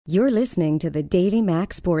You're listening to the Davey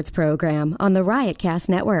Mac Sports Program on the Riotcast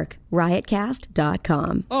Network,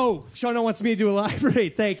 riotcast.com. Oh, Shawno wants me to do a live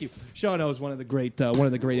read. Thank you. Shawno is one of the great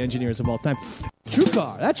engineers of all time.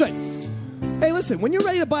 TrueCar, that's right. Hey, listen, when you're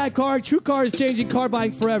ready to buy a car, TrueCar is changing car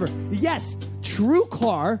buying forever. Yes,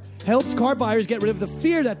 TrueCar helps car buyers get rid of the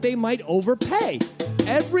fear that they might overpay.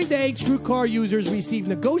 Every day, TrueCar users receive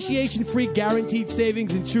negotiation-free guaranteed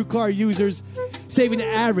savings, and TrueCar users save an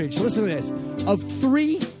average, listen to this, of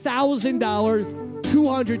 $3,000,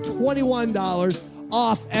 $221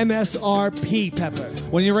 off MSRP, Pepper.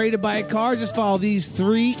 When you're ready to buy a car, just follow these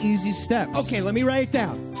 3 easy steps. Okay, let me write it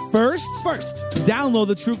down. First, download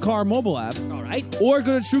the TrueCar mobile app. All right. Or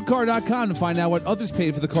go to TrueCar.com to find out what others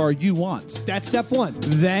paid for the car you want. That's step 1.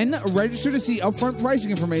 Then, register to see upfront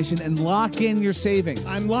pricing information and lock in your savings.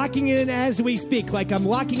 I'm locking in as we speak, like I'm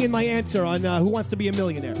locking in my answer on Who Wants to Be a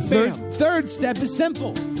Millionaire. Third step is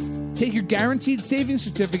simple. Take your guaranteed savings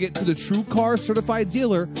certificate to the TrueCar certified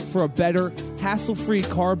dealer for a better, hassle-free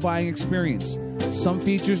car buying experience. Some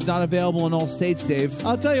features not available in all states, Dave.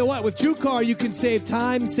 I'll tell you what, with TrueCar, you can save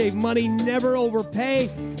time, save money, never overpay.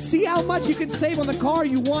 See how much you can save on the car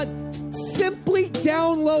you want? Simply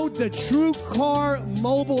download the TrueCar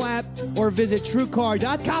mobile app or visit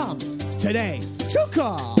TrueCar.com today.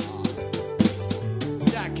 TrueCar.com.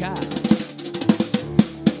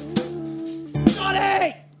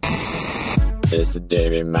 Johnny! It's the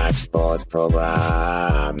Davey Mac Sports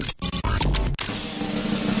Program.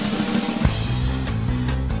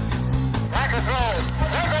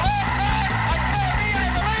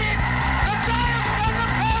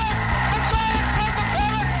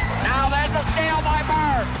 Now there's a steal by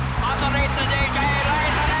Bird. Underneath the DJ,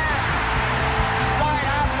 lays it in. Right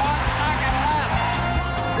out, 1 second left.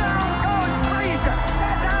 Down goes Frazier.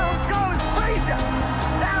 Down goes Frazier.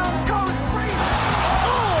 Down goes Frazier.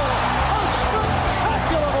 Oh, a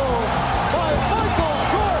spectacular move by Michael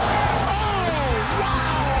Jordan. Oh,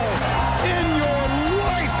 wow. In your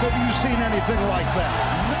life have you seen anything like that?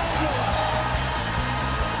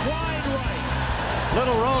 Wide right.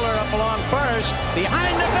 Little roller up along first.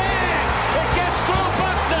 Behind the bag. It gets through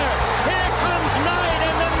Buckner. Here comes Knight,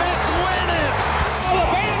 and the Mets win it. Oh, the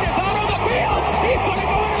band is out on the field. He's going to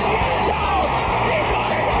go in the end zone. He's going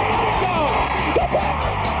to go in the end zone. The Bears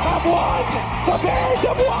have won. The Bears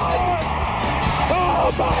have won.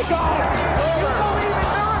 Oh, my God. You believe in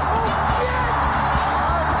miracles?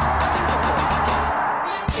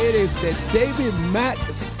 It is the Davey Mac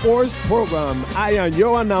Sports Program. I am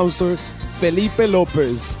your announcer, Felipe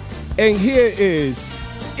Lopez. And here is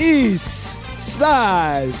East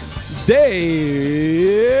Side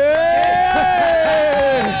Dave.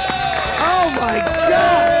 Oh, my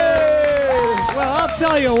God. Well, I'll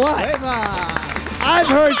tell you what. I've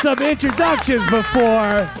heard some introductions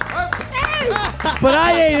before, but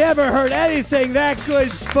I ain't ever heard anything that good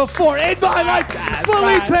before. In my life,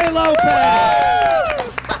 Felipe Lopez.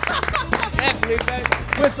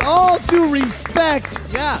 With all due respect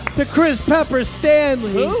to Chris Pepper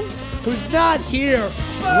Stanley, who's not here.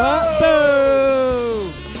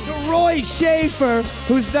 Boo! To Roy Shaffer,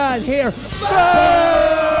 who's not here. Boo!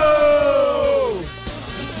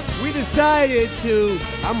 We decided to...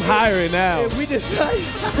 I'm hiring now. We decided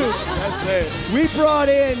to... That's it. We brought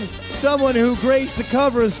in someone who graced the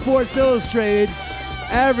cover of Sports Illustrated,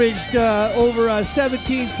 averaged over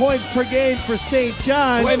 17 points per game for St.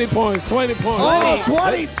 John's. 20 points. Oh,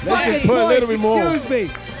 20 fucking points, excuse me.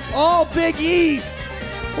 All Big East.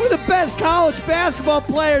 One of the best college basketball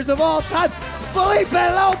players of all time. Felipe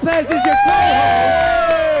Lopez is your co-host.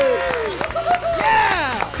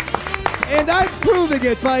 Yeah! And I'm proving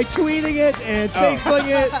it by tweeting it and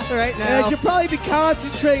Facebooking it right now. And I should probably be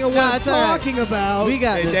concentrating on what I'm talking about. We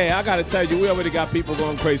got this. Hey, I got to tell you, we already got people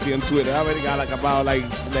going crazy on Twitter. I already got about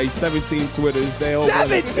 17 Twitters.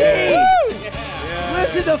 17?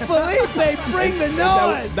 Listen to Felipe, bring the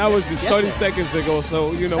noise. That was just 30 seconds ago,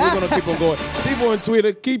 so, we're going to keep on going. People on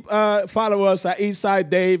Twitter, follow us at Eastside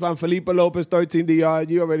Dave. I'm Felipe Lopez, 13DR.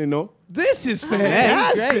 You already know. This is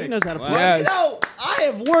fantastic. He knows how to play. Yes. I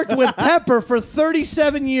have worked with Pepper for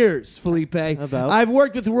 37 years, Felipe. I've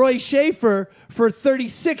worked with Roy Shaffer for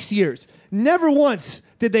 36 years. Never once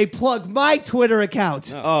did they plug my Twitter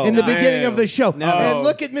account in the beginning of the show. No. And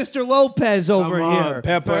look at Mr. Lopez over here.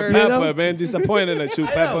 Pepper, man. Disappointed at you,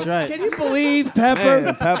 Pepper. That's right. Can you believe Pepper?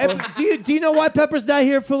 Man, Pepper. Do you know why Pepper's not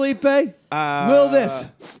here, Felipe? Will this.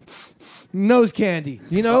 Nose candy.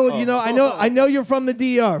 I know you're from the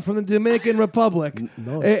DR, from the Dominican Republic.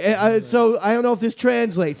 So I don't know if this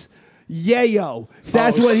translates. Yayo.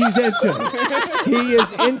 That's what he's into. He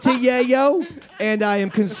is into yayo, and I am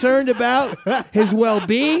concerned about his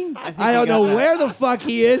well-being. I don't know where the fuck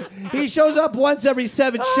he is. He shows up once every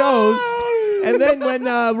 7 shows. And then when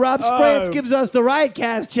Rob Sprance gives us the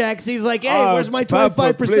Riotcast checks, he's like, hey, where's my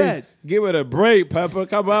 25%? Give it a break, Pepper.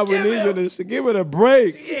 Come on, we need you to give it a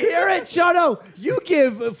break. You hear it, Shono? You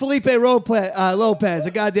give Felipe Lopez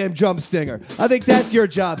a goddamn jump stinger. I think that's your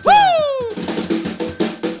job, too.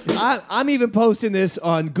 I'm even posting this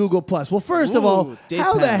on Google+. Well, first of all,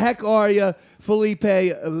 how the heck are you, Felipe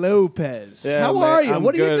Lopez? Yeah, how man, are you? I'm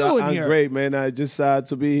What are good. you doing I'm here? great, man. I just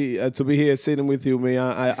to be here sitting with you, man.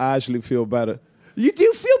 I actually feel better. You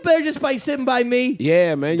do feel better just by sitting by me?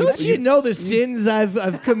 Yeah, man. Don't you know the sins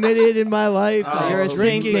I've committed in my life? You're a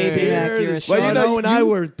saint, Davey Mac. You're a Well, saint. Shono and I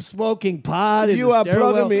were smoking pot. In You the are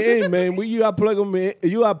stairwell. plugging me in, man. You are plugging me.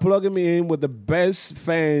 You are plugging me in with the best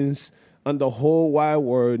fans on the whole wide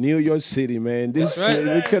world, New York City, man. This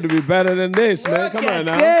we could be better than this, man. Look Come at on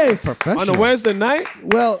now. this. On a Wednesday night.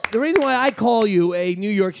 Well, the reason why I call you a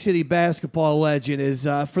New York City basketball legend is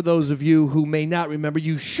for those of you who may not remember,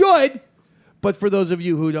 you should, but for those of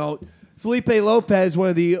you who don't, Felipe Lopez, one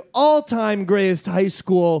of the all-time greatest high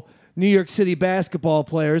school New York City basketball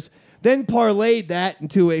players, then parlayed that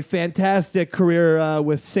into a fantastic career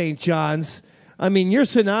with St. John's. I mean, you're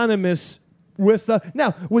synonymous with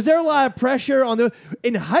now, was there a lot of pressure on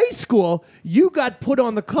in high school? You got put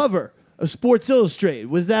on the cover of Sports Illustrated.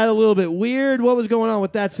 Was that a little bit weird? What was going on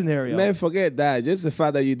with that scenario? Man, forget that. Just the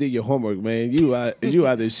fact that you did your homework, man. You are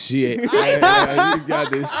the shit. You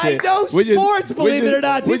got this shit. I know sports, believe it or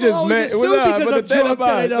not. People always assume because I'm drunk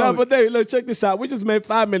that I don't. No, but Dave, look, check this out. We just met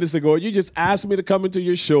 5 minutes ago. You just asked me to come into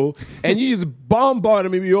your show, and you just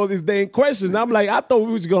bombarded me with all these dang questions. I'm like, I thought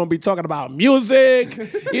we was going to be talking about music,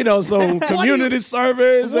 some community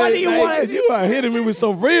service. What do you want? You are hitting me with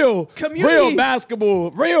some real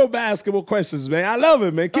basketball questions, man. I love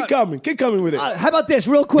it, man. Keep coming with it. How about this,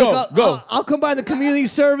 real quick? Go. I'll combine the community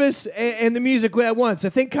service and the music at once. I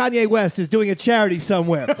think Kanye West is doing a charity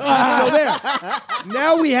somewhere. So there.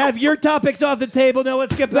 Now we have your topics off the table. Now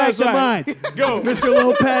let's get back to mine. Go, Mr.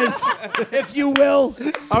 Lopez, if you will.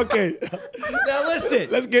 Okay. Now listen.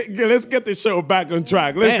 Let's get the show back on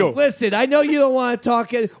track. Let's go. Listen, I know you don't want to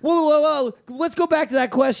talk it. Well, let's go back to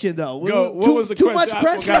that question though. Go. What was the too question? much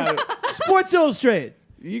pressure. Sports Illustrated.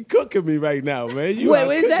 You cooking me right now, man.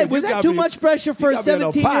 Was that too much pressure for a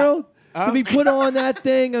 17-year-old to be put on that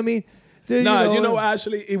thing? I mean,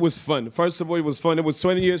 actually, it was fun. First of all, it was fun. It was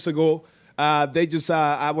 20 years ago.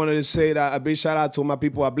 I wanted to say that a big shout out to my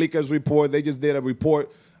people at Bleakers Report. They just did a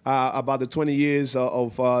report about the 20 years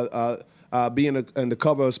of being on the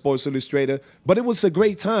cover of Sports Illustrated. But it was a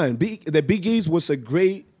great time. The Big East was a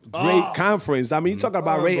great conference. I mean, you talk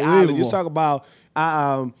about Ray Allen. You talk about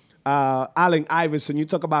Allen Iverson. You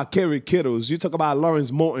talk about Kerry Kittles. You talk about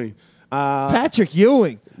Lawrence Morton. Patrick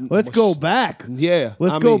Ewing. Let's go back. Yeah.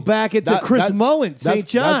 Let's go back into Chris Mullen, St.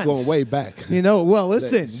 John's. That's going way back.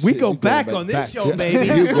 Listen, we go back on this show, baby.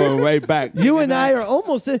 You're going way back. You and I are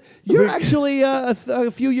almost, you're actually a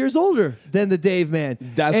few years older than the Dave man.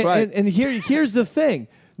 That's right. And here's the thing.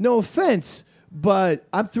 No offense, but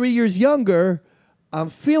I'm 3 years younger. I'm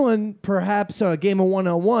feeling perhaps a game of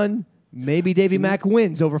one-on-one. Maybe Davey Mac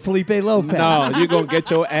wins over Felipe Lopez. No, you're going to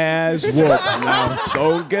get your ass whooped now.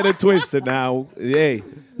 Don't get it twisted now. Hey,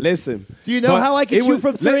 listen. Do you know how I get you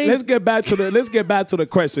from 3? Let's get back to the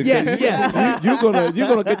question. Yes. You're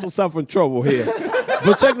gonna get yourself in trouble here.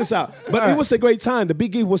 But check this out. But it was a great time. The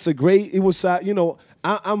Big East was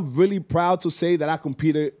I'm really proud to say that I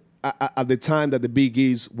competed at the time that the Big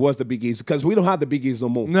East was the Big East, because we don't have the Big East no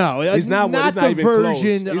more. No, it's not the even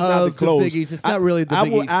version close. It's not of the Big East. It's not really the Big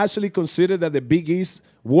East. I would actually consider that the Big East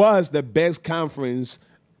was the best conference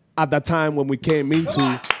at that time when we came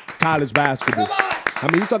into college basketball. I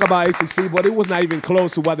mean, you talk about ACC, but it was not even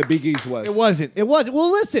close to what the Big East was. It wasn't.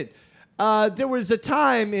 Well, listen, there was a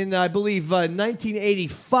time in, I believe,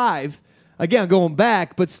 1985. Again, going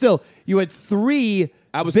back, but still, you had 3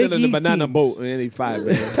 I was Big still in the East banana teams. boat in 85,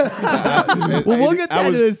 man. Well, we'll get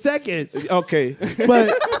that in a second. Okay.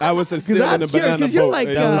 But I was still in the banana boat. Because you're like,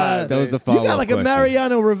 that was the you follow-up got like a question.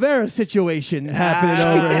 Mariano Rivera situation happening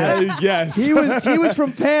over here. Yes. He was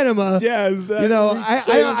from Panama. Yes. I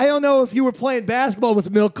don't know if you were playing basketball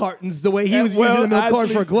with milk cartons the way he was using a milk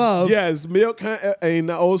carton for a glove. Yes, milk,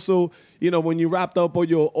 and also when you wrapped up all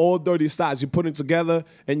your old dirty socks, you put it together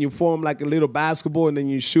and you form like a little basketball, and then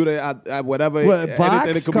you shoot it at whatever. What, box?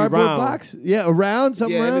 Anything that could Cardboard be round. box? Yeah, around,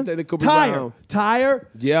 something Yeah, round? anything that could be Tire. round. Tire?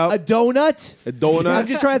 Yep. A donut? A donut. I'm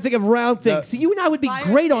just trying to think of round things. See, you and I would be Fire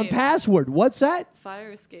great on escape. password. What's that?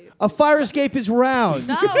 Fire escape. A fire escape is round.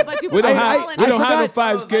 No, but you We don't put have, all in we it. don't have no forgot-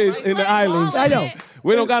 fire skates in the islands. I know.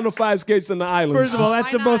 We don't got no fire skates in the islands. First of all,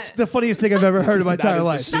 that's Why not? the funniest thing I've ever heard in my entire is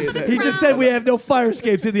the life. shit. He just said we have no fire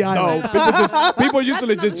escapes in the no, island. people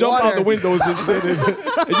usually just jump out the windows and shit.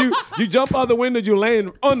 And you jump out the window, you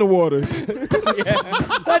land underwater.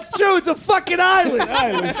 That's true. It's a fucking island.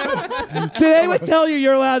 Islands. Did anyone tell you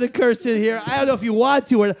you're allowed to curse in here? I don't know if you want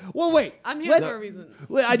to or. Well, wait. I'm here for a reason.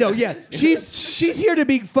 I know, yeah. She's here to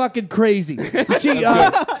be fucking crazy.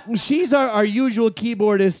 She's our usual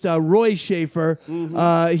keyboardist, Roy Shaffer.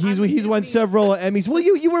 He's won several Emmys. Well,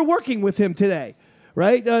 you were working with him today,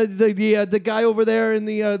 right? The guy over there in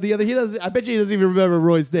the other. I bet you he doesn't even remember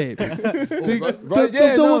Roy's name.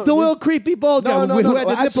 The little creepy bald guy who had the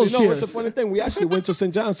nipple Actually, no, it's a shears. funny thing. We actually went to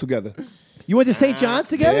St. John's together. You went to St. John's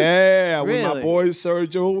together? Yeah, with my Really? boy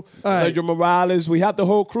Sergio, right. Sergio Morales. We have the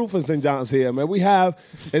whole crew from St. John's here, man. We have,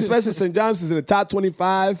 especially St. John's is in the top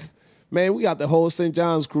 25. Man, we got the whole St.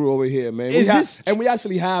 John's crew over here, man. And we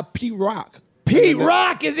actually have P Rock. Pete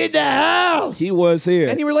Rock is in the house. He was here.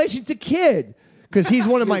 Any relation to Kid? Because he's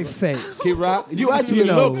one of my faves. P Rock, you actually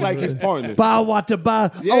look like his partner. Bow, what to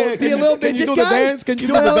bow. Yeah, Oh, be a little can you midget do the guy? dance? Can you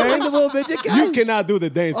do the dance? The little midget guy? You cannot do the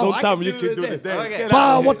dance. Oh, Don't I tell can me you do can the do the dance. dance. Okay. Get out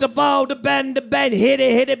Bow, of what here. the bow, the bend, hit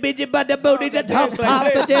it, bitty, but the booty, the top, dance like hop, the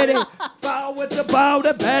this. ditty. Bow with the bow,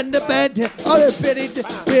 the bend, oh, the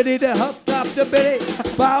bitty, the hop, top, the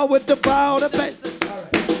bitty. Bow with the bow, the bend.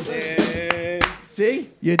 See,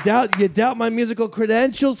 you doubt my musical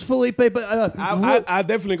credentials, Felipe, but I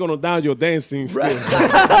definitely gonna down your dancing skills.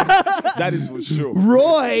 That is for sure.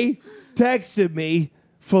 Roy texted me,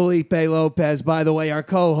 Felipe Lopez, by the way, our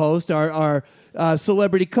co-host, our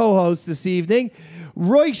celebrity co-host this evening.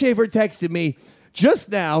 Roy Shaffer texted me just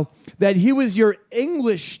now that he was your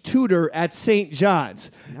English tutor at St.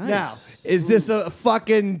 John's. Nice. Now, is this a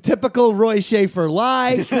fucking typical Roy Shaffer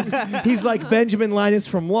lie? He's like Benjamin Linus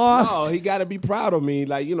from Lost. No, he got to be proud of me,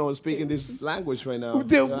 like, speaking this language right now. What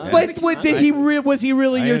did he was he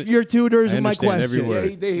really your tutor? Is I my understand every question. word. Yeah,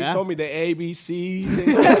 he did. He Yeah. told me the ABCs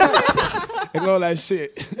and all that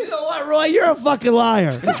shit. You know what, Roy? You're a fucking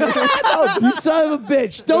liar. You son of a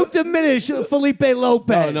bitch. Don't diminish Felipe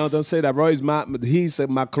Lopez. No, don't say that. Roy's he's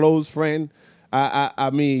my close friend. I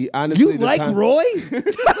mean, honestly, You like Roy?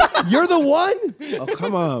 You're the one? Oh,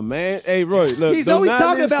 come on, man. Hey, Roy, look. He's do always not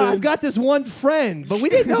talking about, listen. I've got this one friend. But we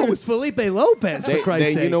didn't know it was Felipe Lopez, for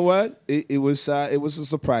Christ's sake. You know what? It was a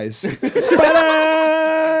surprise.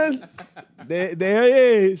 Ta-da! There it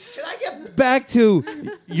is. Can I get back to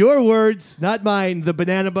your words, not mine, the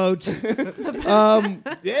banana boat?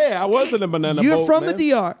 Yeah, I was in a banana You're boat, from man. the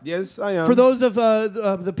DR. Yes, I am. For those of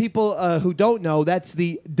the people who don't know, that's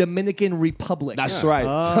the Dominican Republic. That's right.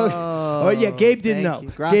 Oh, yeah, Gabe didn't know. thank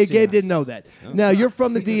you. Gracias. Gabe didn't know that. Now you're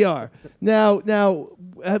from the DR. Now,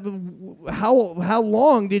 how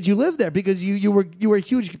long did you live there? Because you were a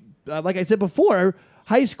huge, like I said before,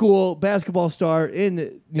 high school basketball star in New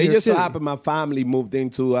It York just so City. happened my family moved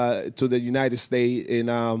into to the United States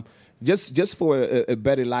and just for a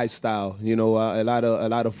better lifestyle. A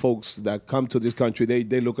lot of folks that come to this country,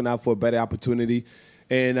 they looking out for a better opportunity.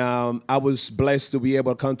 And I was blessed to be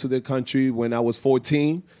able to come to the country when I was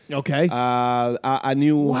 14. Okay. I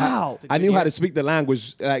knew Wow. I knew how to speak the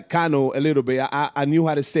language, like kind of a little bit. I knew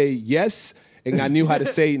how to say yes, and I knew how to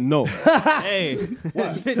say no. Hey,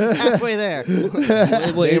 halfway there.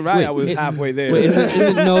 Ain't right, I was halfway there. Wait,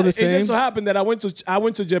 isn't no the It same? just so happened that I went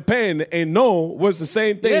to Japan and no was the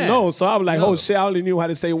same thing. Yeah. No, so I was like, oh shit, I only knew how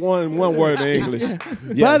to say one word in English.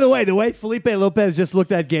 By the way Felipe Lopez just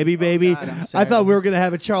looked at Gaby Baby, I thought we were going to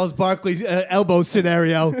have a Charles Barkley elbow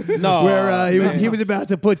scenario where he was about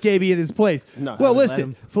to put Gaby in his place. No. Well, Let listen,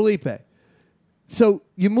 him. Felipe, so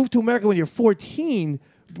you moved to America when you're 14.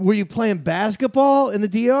 Were you playing basketball in the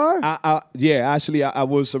DR? Yeah, actually, I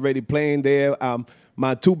was already playing there.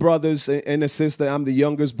 My two brothers and a sister, I'm the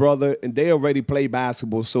youngest brother, and they already play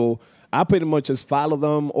basketball. So I pretty much just follow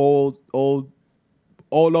them all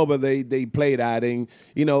over. They played at, and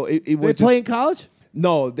it They was play in college?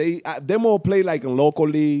 No, they more play like in local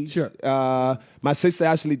leagues. Sure. My sister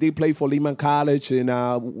actually did play for Lehman College,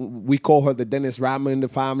 and we call her the Dennis Rodman in the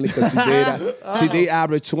family because she did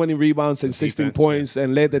average 20 rebounds and 16 Defense, points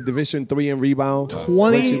and led the Division III in rebound.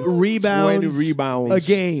 20 rebounds 20 rebounds a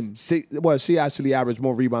game. She actually averaged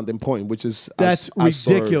more rebound than point, which is That's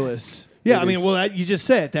absurd. ridiculous. Yeah, It I mean, is. well, you just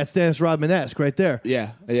said that's Dennis Rodman-esque right there.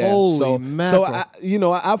 Yeah. Holy so, mackerel.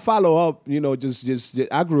 So I follow up. Just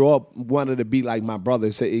I grew up wanting to be like my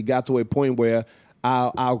brothers. It got to a point where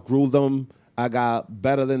I outgrew them. I got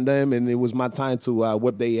better than them, and it was my time to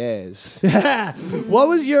whip their ass. What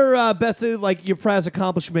was your best, your proudest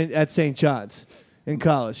accomplishment at St. John's in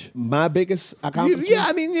college? My biggest accomplishment? Yeah,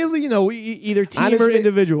 I mean, either team or Honestly,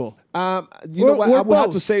 individual. You know what? Or I would have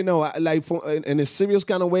to both. say no. In a serious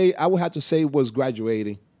kind of way, I would have to say it was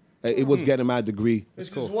graduating. It was getting my degree.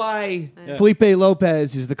 This is why Felipe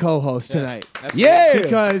Lopez is the co-host tonight. Yeah.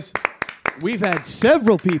 Because we've had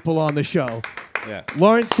several people on the show. Yeah.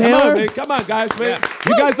 Lawrence Come Taylor. on, man. Come on, guys, man.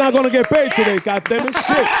 You guys not going to get paid today, goddammit.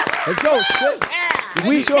 Shit. Let's go. Shit.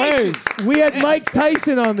 Use your hands. We had Mike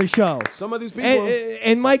Tyson on the show. Some of these people.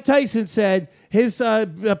 And Mike Tyson said his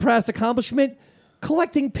proudest accomplishment,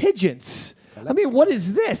 collecting pigeons. I mean, what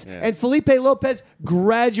is this? Yeah. And Felipe Lopez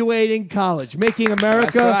graduating college, making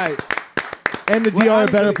America That's right. and the DR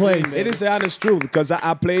a better place. It is the honest truth because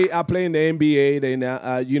I play in the NBA. And,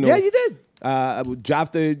 Yeah, you did. I was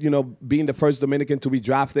drafted, being the first Dominican to be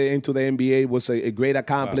drafted into the NBA was a great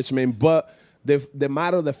accomplishment. Wow. But the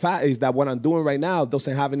matter of the fact is that what I'm doing right now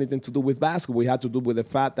doesn't have anything to do with basketball. It had to do with the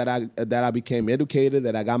fact that I became educated,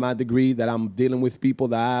 that I got my degree, that I'm dealing with people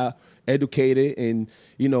that are educated. And,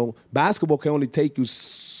 basketball can only take you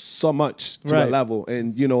so much to a level.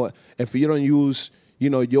 And, if you don't use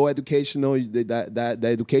your educational, the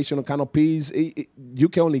educational kind of piece, you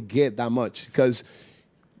can only get that much because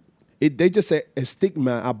they just say a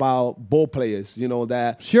stigma about ball players,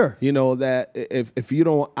 that Sure. That if you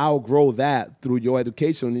don't outgrow that through your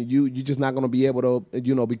education, you're just not going to be able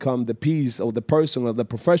to, become the piece or the person or the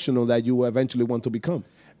professional that you eventually want to become.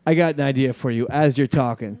 I got an idea for you as you're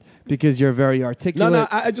talking because you're very articulate. No,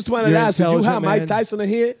 I just wanted You're to ask you, intelligent, have Mike man. Tyson in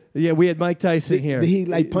here? Yeah, we had Mike Tyson here. Did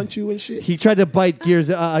he punch you and shit? He tried to bite Gabe's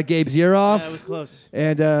ear off. That was close.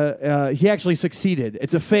 And he actually succeeded.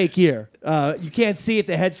 It's a fake ear. You can't see it.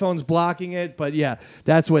 The headphone's blocking it. But, yeah,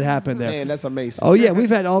 that's what happened there. Man, that's amazing. Oh, yeah, we've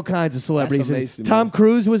had all kinds of celebrities. That's amazing, Tom man.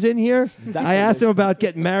 Cruise was in here. I asked him about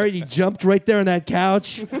getting married. He jumped right there on that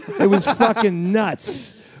couch. It was fucking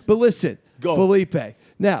nuts. But listen, Felipe.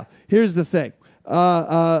 Now, here's the thing.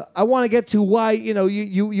 I want to get to why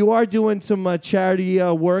you are doing some charity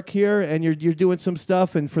work here, and you're doing some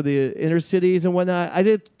stuff and for the inner cities and whatnot. I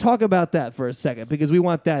did talk about that for a second because we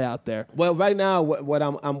want that out there. Well, right now, what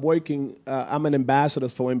I'm working, I'm an ambassador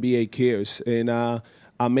for NBA Cares, and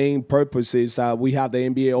our main purpose is we have the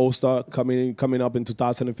NBA All-Star coming up in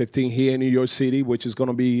 2015 here in New York City, which is going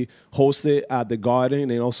to be hosted at the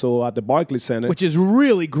Garden and also at the Barclays Center, Which is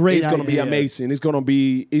really great. It's going to be amazing. It's going to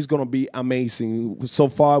be amazing. So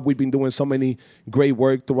far, we've been doing so many great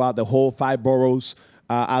work throughout the whole 5 boroughs.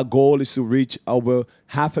 Our goal is to reach over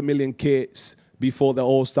 500,000 kids before the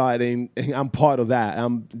All-Star, and I'm part of that.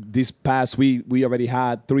 This past week, we already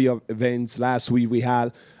had 3 events. Last week, we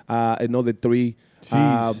had another 3.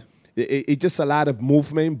 It's just a lot of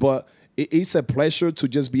movement, but it's a pleasure to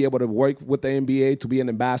just be able to work with the NBA, to be an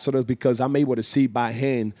ambassador, because I'm able to see by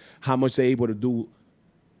hand how much they're able to do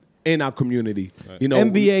in our community. Right.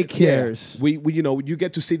 NBA Cares. We you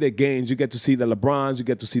get to see the games, you get to see the LeBrons, you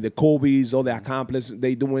get to see the Kobe's, all the accomplishments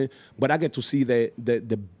they doing, but I get to see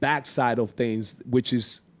the backside of things, which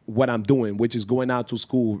is what I'm doing, which is going out to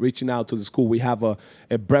school, reaching out to the school. We have a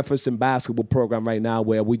breakfast and basketball program right now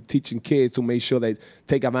where we're teaching kids to make sure they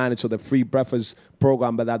take advantage of the free breakfast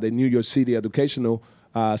program that the New York City educational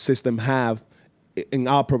system have and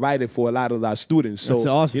are provided for a lot of our students. So, that's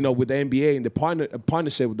awesome. With the NBA and the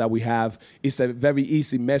partnership that we have, it's a very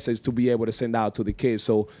easy message to be able to send out to the kids.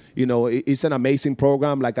 So, it's an amazing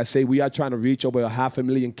program. Like I say, we are trying to reach over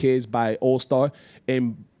 500,000 kids by All-Star,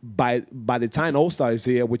 and by the time All-Star is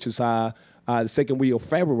here, which is the second week of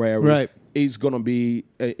February, right, it's gonna be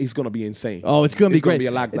insane. Oh, it's gonna be great. It's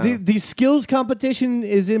gonna be a lockdown. The skills competition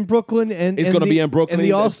is in Brooklyn, and it's gonna be in Brooklyn, and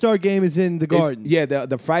the All-Star game is in the Garden.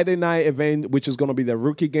 The Friday night event, which is gonna be the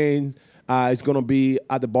rookie game, is gonna be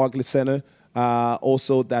at the Barclays Center.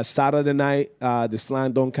 Also, that Saturday night, the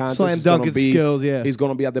slam dunk contest. Slam dunk skills, yeah. It's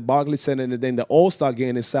going to be at the Barclays Center, and then the All-Star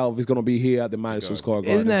game itself is going to be here at the Madison Square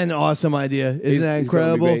Garden. Isn't that an awesome idea? Isn't that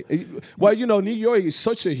incredible? Well, New York is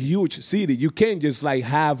such a huge city. You can't just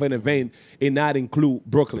have an event and not include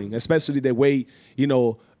Brooklyn, especially the way,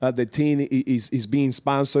 the team is being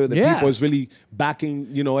sponsored. The people is really backing,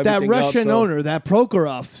 everything that Russian up, owner, that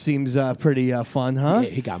Prokhorov, seems pretty fun, huh? Yeah,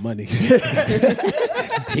 he got money.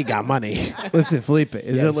 He got money. Listen, Felipe,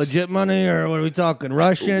 is it legit money or what are we talking?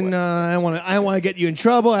 Russian? I don't want to get you in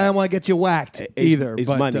trouble. I don't want to get you whacked either. It's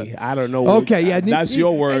but, money. I don't know. Okay, yeah. That's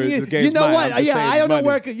your words. You know what? Yeah, I don't know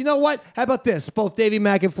where. You know what? How about this? Both Davey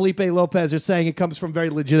Mac and Felipe Lopez are saying it comes from very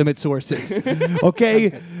legitimate sources.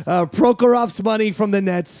 Okay? Prokhorov's money from the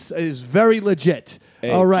Nets is very legit.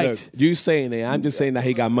 Hey, all right. Look, you saying it. I'm just saying that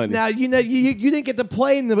he got money. Now, you didn't get to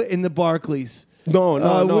play in the Barclays.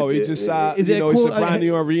 No. It's just is it it's cool? a brand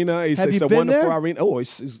new arena. It's a been wonderful there? arena. Oh,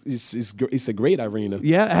 it's a great arena.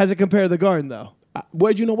 Yeah, how's it compare to the Garden though?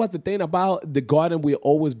 Well, you know what? The thing about the Garden will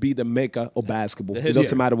always be the mecca of basketball. It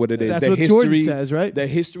doesn't matter what it is. That's the what history, Jordan says, right? The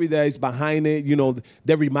history that is behind it. You know,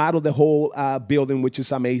 they remodeled the whole building, which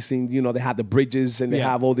is amazing. You know, they have the bridges and they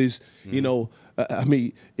have all this. You know, I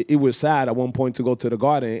mean, it was sad at one point to go to the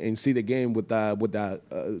Garden and see the game with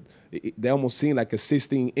the. They almost seemed like a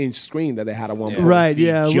 16-inch screen that they had at one point. Right,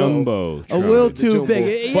 yeah. Jumbo. A little too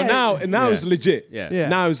big. But now it's legit. Yeah.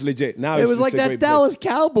 Now it's legit. Now It it's was like a that great Dallas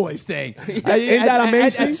Cowboys thing. Ain't that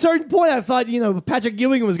amazing? At a certain point, I thought, Patrick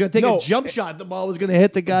Ewing was going to take a jump shot. The ball was going to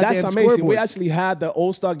hit the goddamn That's amazing. scoreboard. We actually had the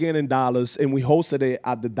All-Star game in Dallas, and we hosted it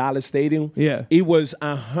at the Dallas Stadium. Yeah. It was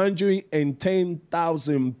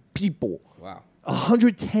 110,000 people. Wow.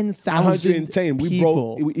 110,000 110. We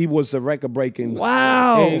people. broke. It was a record-breaking.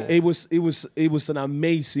 Wow. And it was an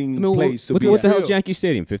amazing place to be. What the at. hell is Yankee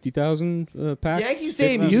Stadium? 50,000 packed? Yankee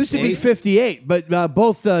Stadium used to be 58, but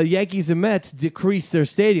both Yankees and Mets decreased their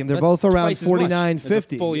stadium. They're both around twice as much 49, as a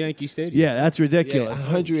 50. full Yankee Stadium. Yeah, that's ridiculous.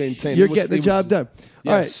 110. You're getting the job done.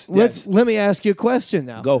 All Yes, right, let me ask you a question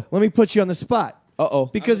now. Go. Let me put you on the spot. Uh-oh.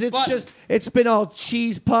 Because it's been all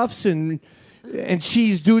cheese puffs and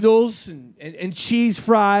cheese doodles and cheese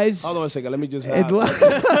fries. Hold on a second. Let me just. And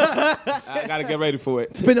I gotta get ready for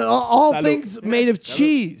it. it's been all Salud. things made of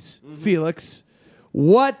cheese, Felix.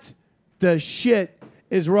 What the shit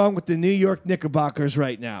is wrong with the New York Knickerbockers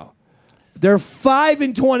right now? They're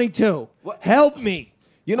 5-22. Help me.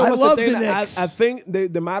 You know I what's love the thing? the Knicks. I think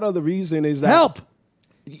the matter of the reason is that Help.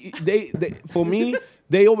 They for me.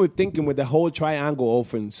 They overthinking with the whole triangle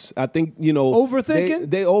offense. I think, Overthinking?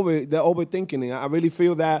 They're overthinking it. I really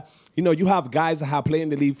feel that, you have guys that have played in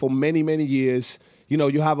the league for many, many years.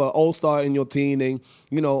 You have an all-star in your team and,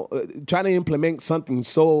 trying to implement something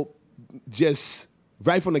so just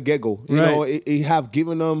right from the get-go. You know, it have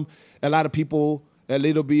given them a lot of people a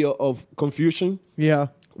little bit of confusion. Yeah.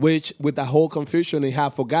 Which, with the whole confusion, they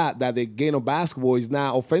have forgot that the game of basketball is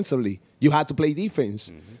now offensively. You have to play defense.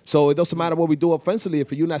 Mm-hmm. So it doesn't matter what we do offensively.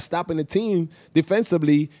 If you're not stopping the team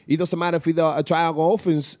defensively, it doesn't matter if either a triangle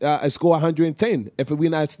offense score 110 if we're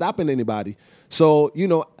not stopping anybody. So,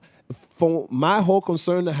 for my whole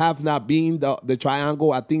concern have not been the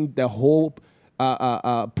triangle, I think the whole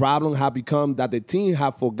problem have become that the team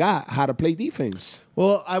have forgot how to play defense.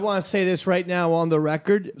 Well, I want to say this right now on the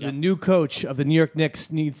record. The new coach of the New York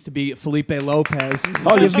Knicks needs to be Felipe Lopez.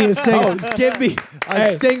 Give me a stinger. Give me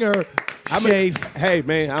a stinger. Hey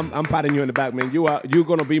man, I'm patting you in the back, man. You're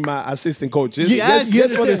gonna be my assistant coach.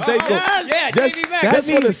 Just for the sake of just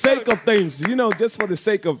for the sake of things. Just for the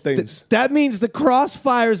sake of things. That means the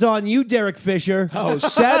crossfire's on you, Derek Fisher.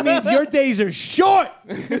 That means your days are short.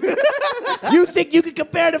 You think you can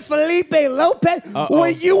compare to Felipe Lopez? Were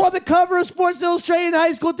you on the cover of Sports Illustrated in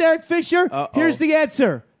high school, Derek Fisher? Here's the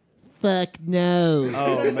answer. Fuck no.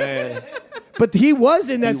 Oh man. But he was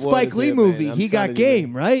in that Spike Lee movie. He got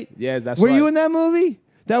game, right? Yes, that's right. Were you right. in that movie?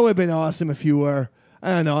 That would have been awesome if you were. I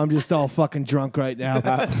don't know. I'm just all fucking drunk right now.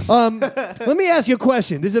 Let me ask you a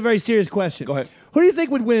question. This is a very serious question. Go ahead. Who do you think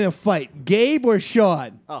would win in a fight, Gabe or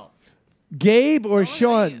Sean? Gabe or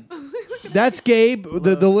Sean? That's Gabe,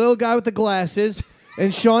 the little guy with the glasses.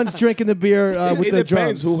 And Sean's drinking the beer with the drums. It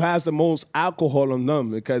depends who has the most alcohol on them.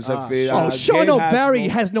 Because if Sean Gabe O'Barry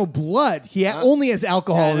has no blood. He only has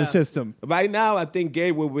alcohol in his system. Right now, I think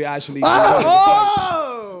Gabe will be actually.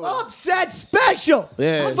 Upset special.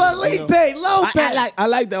 Yeah. Felipe Lopez. I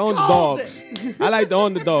like the underdogs. I like the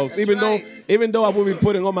underdogs. Even though I will be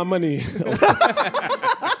putting all my money.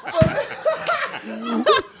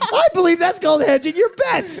 I believe that's called hedging your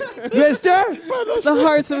bets, mister. The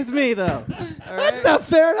heart's with me, though. That's not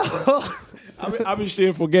fair at all. I've been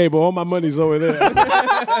cheering for Gabe, but all my money's over there.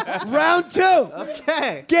 Round 2.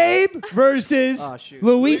 Okay. Gabe versus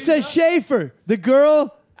Luisa Shaffer, the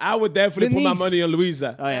girl. I would definitely put my money on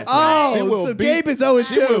Luisa. Oh, yeah. So Gabe is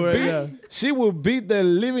 0-2. She will beat the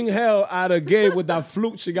living hell out of Gabe with that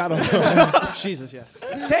flute she got on her. Jesus, yeah.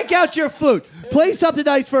 Take out your flute. Play something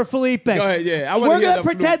nice for Felipe. Go ahead, yeah. We're going to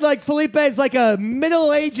pretend like Felipe is like a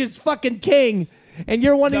Middle Ages fucking king. and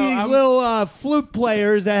you're one of No, these I'm- little flute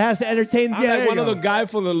players that has to entertain. I'm Yeah, like there one you of the go. guy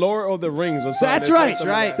from the Lord of the Rings or something. That's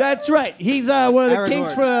right. That's right. He's one of the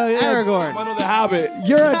kings for Aragorn. One of the Hobbit.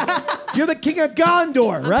 You're the king of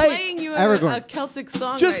Gondor, I'm right? playing you Aragorn. a Celtic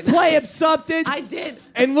song Just right now. play him something I did.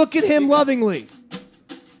 and look at him lovingly,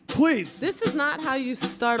 please. This is not how you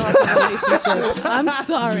start off a relationship. I'm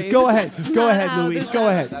sorry. Go This ahead. is Go not ahead, how Luis. this Go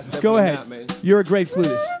ahead. happens. Go ahead. not, man. You're a great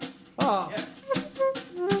flutist. Oh.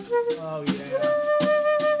 Oh,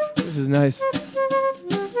 yeah. This is nice.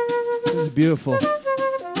 This is beautiful.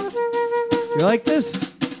 You like this?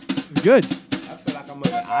 It's good. I feel like I'm on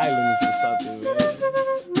the islands or something, man.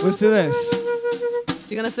 Listen to this.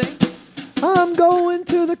 You gonna sing? I'm going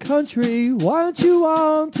to the country. Why don't you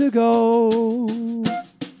want to go?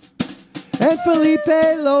 And Felipe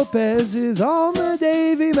Lopez is on the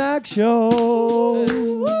Davey Mac Show.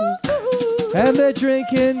 And they're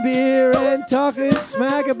drinking beer and talking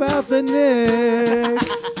smack about the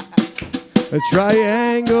Knicks. A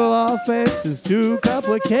triangle offense is too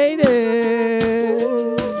complicated.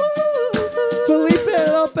 Felipe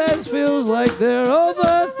Lopez feels like they're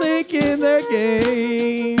overthinking their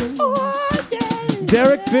game.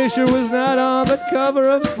 Derek Fisher was not on the cover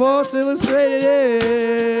of Sports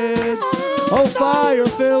Illustrated. Oh, fire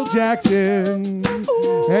Phil Jackson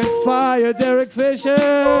and fire Derek Fisher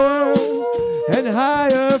and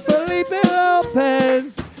hire Felipe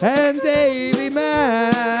Lopez and Davey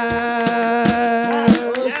Mac.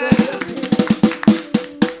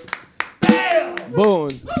 Boom.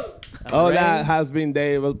 Oh, that has been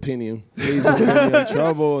Dave's opinion. Please don't get me in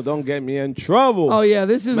trouble. Don't get me in trouble. Oh, yeah,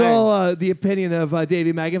 this is Man. all the opinion of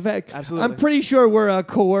Davey Mac. In fact, Absolutely. I'm pretty sure we're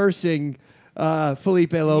coercing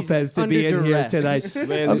Felipe Lopez to be under in here duress. tonight.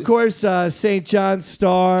 Man. Of course, St. John's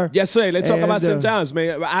Star. Yes, sir. Let's talk And, about St. John's,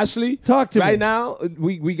 man. Ashley, talk to me. right now.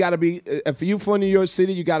 We gotta be. If you from New York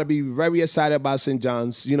City, you gotta be very excited about St.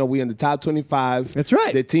 John's. You know, we in the top 25. That's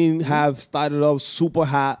right. The team have started off super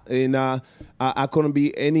hot, and I couldn't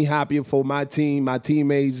be any happier for my team, my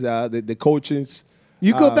teammates, the coaches.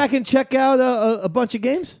 You go back and check out a bunch of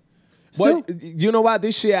games? Still? But you know what?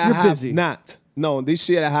 This year I You're have busy. not. No, this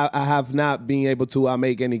year I have not been able to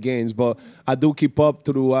make any games, but I do keep up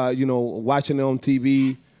through watching it on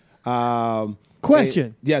TV.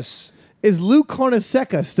 Question. Yes. Is Lou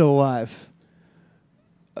Carnesecca still alive?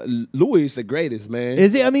 Louis is the greatest, man.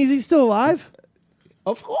 Is he? I mean, is he still alive?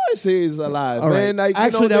 Of course he is alive, All right. man. Like,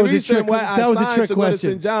 Actually, that the was a reason trick- why I that was a signed trick to go to question.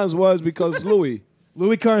 St. John's was because Louis.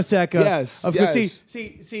 Louis Carnesecca. Yes, Of course. yes.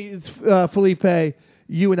 See, it's, Felipe,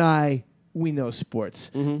 you and I, we know sports.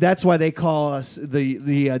 Mm-hmm. That's why they call us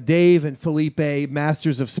the Dave and Felipe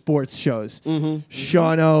Masters of Sports shows. Mm-hmm.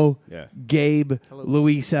 Shauno, Yeah. Gabe,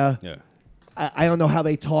 Luisa. Yeah. I don't know how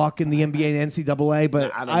they talk in the NBA and NCAA,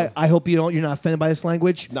 but I don't know. I hope you're not offended by this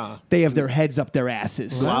language. Nah. They have their heads up their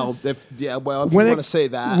asses. Well, if When you it- want to say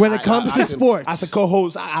that. when it comes to can- sports. As a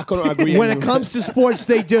co-host, I couldn't agree. When it comes to sports,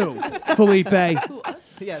 they do, Felipe.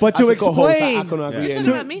 Yes. But to As a co-host, explain, I couldn't agree. Yeah. Talking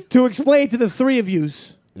anymore. about me? to explain to the three of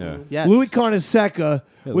yous, Yeah. Yes. Louis Carnesecca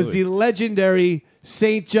was Louis. the legendary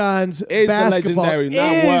St. John's Is the basketball. legendary,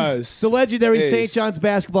 not is was. the legendary Is. St. John's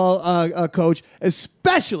basketball coach,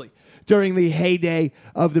 especially during the heyday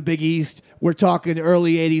of the Big East. We're talking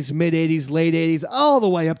early 80s, mid 80s, late 80s, all the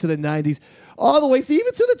way up to the 90s. All the way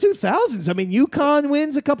even through the 2000s. I mean, UConn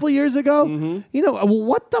wins a couple of years ago. Mm-hmm. You know,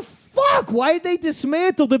 what the fuck? Why did they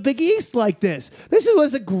dismantle the Big East like this? This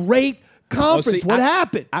was a great conference. see, What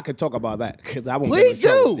happened? I could talk about that because I won't. Please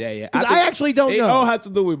get in trouble. do. Yeah, yeah. 'Cause I think actually don't it know. all had to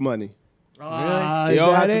do with money. Is It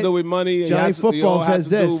all that had to it? do with money. Johnny it Football all had says to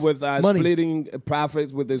this. do with Money. splitting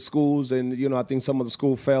profits with the schools, and I think some of the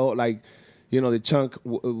school felt like, the chunk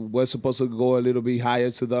was supposed to go a little bit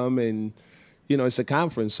higher to them, and it's a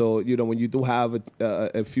conference, so when you do have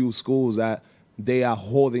a few schools that they are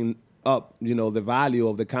holding up, the value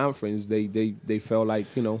of the conference, they felt like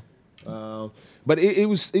but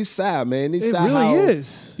it's sad, man. It's It sad really how,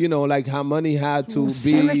 is. Like how money had to be.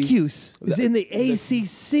 Syracuse is in the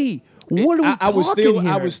ACC. What are we I talking would still,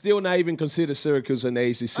 here? I would still not even consider Syracuse in the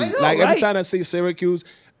ACC. I know, like right? every time I see Syracuse,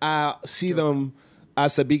 I see them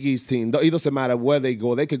as a Big East team. It doesn't matter where they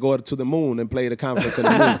go; they could go to the moon and play the conference in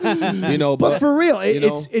the moon. But for real,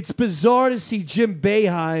 you it's bizarre to see Jim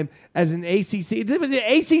Boeheim as an ACC. The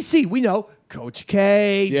ACC, we know Coach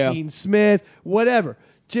K, Yeah. Dean Smith, whatever.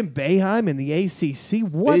 Jim Boeheim in the ACC.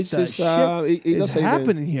 What It's the just, shit it is doesn't even-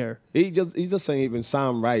 happening here? he doesn't even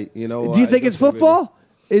sound right. Do you think it's football?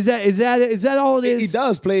 Is that all it is? He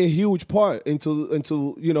does play a huge part into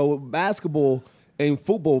basketball and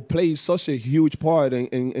football plays such a huge part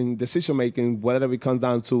in decision making, whether it comes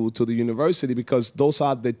down to the university, because those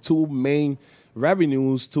are the two main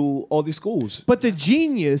revenues to all these schools. But the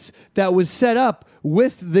genius that was set up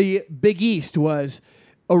with the Big East was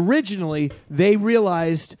originally they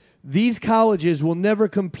realized these colleges will never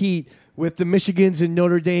compete with the Michigans and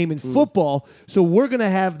Notre Dame in football, so we're going to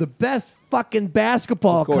have the best fucking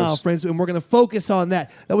basketball conference, and we're going to focus on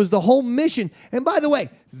that. That was the whole mission. And by the way,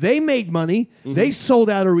 they made money. They sold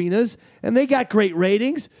out arenas, and they got great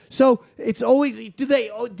ratings. So it's always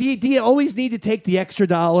do you always need to take the extra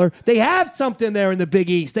dollar? They have something there in the Big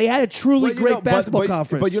East. They had a truly great basketball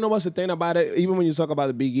conference. But you know what's the thing about it? Even when you talk about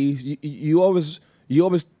the Big East, you always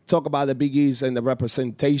talk about the Big East and the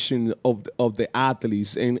representation of the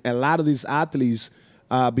athletes, and a lot of these athletes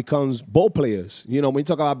becomes ball players. You know, when you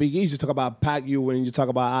talk about Big East, you talk about Pat Ewing, you talk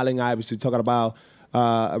about Allen Iverson, you're talking about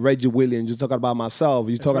Reggie Williams, you're talking about myself,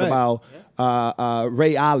 you're talking about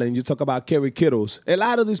Ray Allen, you talk about Kerry Kittles. A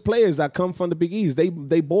lot of these players that come from the Big East, they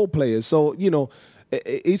ball players. So, you know,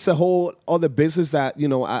 it's a whole other business that, you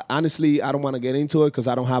know, honestly, I don't want to get into it because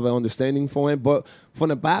I don't have an understanding for it. But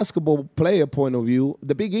from a basketball player point of view,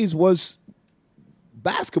 the Big East was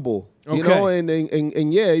basketball, you know,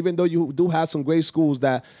 and yeah, even though you do have some great schools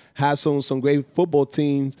that have some great football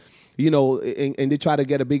teams, you know, and they try to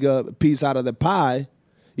get a bigger piece out of the pie.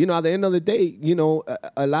 You know, at the end of the day, you know,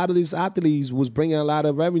 a lot of these athletes was bringing a lot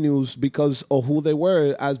of revenues because of who they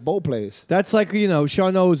were as ball players. That's like, you know,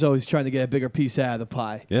 Sean O's always trying to get a bigger piece out of the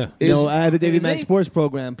pie. Yeah. You know, out of the Davey Mac Sports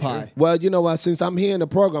Program pie. Well, you know what? Since I'm here in the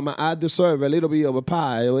program, I deserve a little bit of a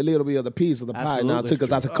pie or a little bit of the piece of the pie now, too,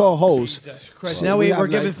 because as a co-host. Now we're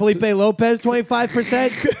giving Felipe Lopez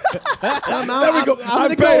 25%. There we go.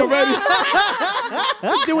 I'm paying already.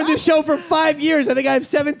 I'm doing this show for 5 years. I think I have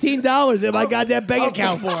 $17 in my goddamn bank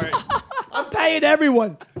account for it. I'm paying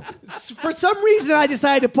everyone. For some reason, I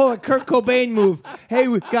decided to pull a Kurt Cobain move. Hey,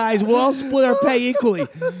 guys, we'll all split our pay equally.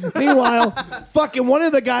 Meanwhile, fucking one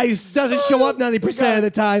of the guys doesn't show up 90% of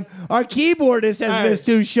the time. Our keyboardist has missed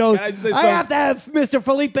 2 shows. I have to have Mr.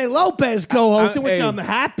 Felipe Lopez co-hosting, which I'm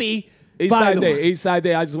happy. Eastside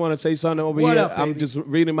Day. I just want to say something over here. Up, I'm just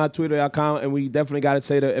reading my Twitter account, and we definitely got to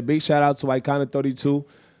say that a big shout out to Iconic 32.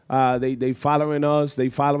 They following us. They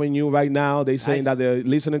following you right now. They saying that they're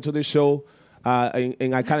listening to the show. And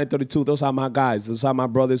Iconic 32, those are my guys. Those are my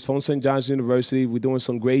brothers from St. John's University. We're doing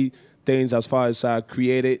some great things as far as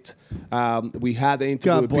created. We had the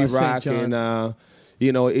interview with B-Rock, and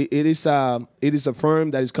you know, it is a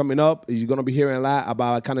firm that is coming up. You're gonna be hearing a lot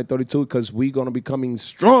about Iconic 32 because we're gonna be coming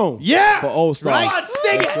strong. Yeah, for All Stars. Right.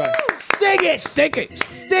 Sting it, right. sting it, stick it,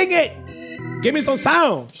 sting it. Give me some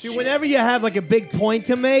sound. See, whenever you have like a big point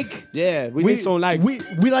to make, yeah, we need some like we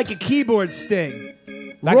like a keyboard sting.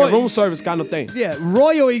 Like a room service kind of thing. Yeah,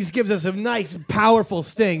 Roy always gives us a nice, powerful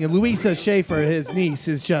sting. And Luisa Shaffer, his niece,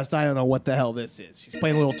 is just, I don't know what the hell this is. She's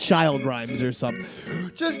playing little child rhymes or something.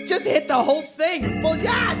 Just hit the whole thing. Well,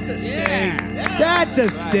 that's a sting. Yeah. That's a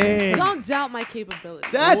sting. Don't doubt my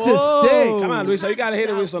capabilities. That's a sting. Come on, Luisa, you got to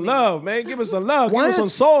hit it with some love, man. Give us some love. Give us some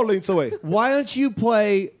soul into it. Why don't you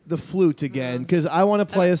play the flute again? Because I want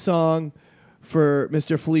to play a song for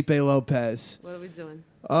Mr. Felipe Lopez. What are we doing?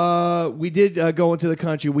 We did go into the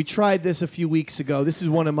country. We tried this a few weeks ago. This is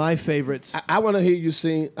one of my favorites. I want to hear you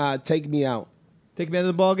sing "Take Me Out." Take me out of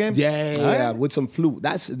the ball game. Yeah, with some flute.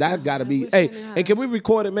 That gotta be. Hey, and can we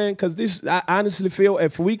record it, man? Because this, I honestly feel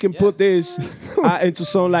if we can put this into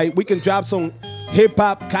some like we can drop some hip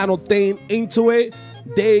hop kind of thing into it.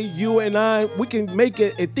 You and I, we can make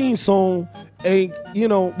it a theme song, and you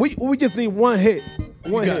know, we just need one hit.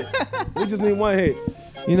 One hit. We just need one hit.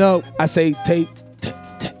 You know, I say take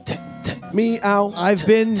me out. I've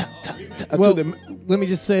been. Well, let me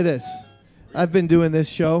just say this. I've been doing this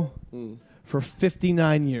show for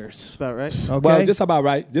 59 years. That's about right. Okay. Well, just about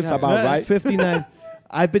right. Just about right. 59.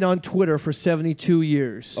 I've been on Twitter for 72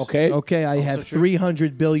 years. Okay. Okay. I have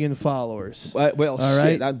 300 billion followers. Well, all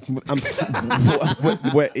right. All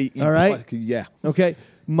right. Yeah. Okay.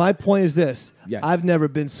 My point is this. Yes. I've never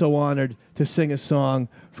been so honored to sing a song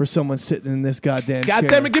for someone sitting in this goddamn chair. God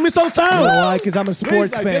damn it, give me some sound. You know why? Because I'm a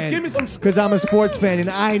sports fan. Just give me some. Because I'm a sports fan, and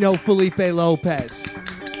I know Felipe Lopez.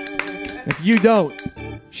 If you don't,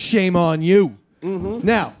 shame on you. Mm-hmm.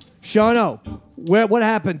 Now, Shano, what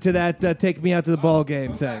happened to that take me out to the ball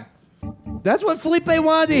game thing? That's what Felipe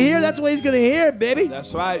wanted to hear. That's what he's going to hear, baby.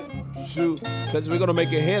 That's right. Shoot. Because we're going to make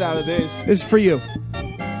a hit out of this. It's for you.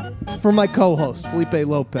 It's for my co-host, Felipe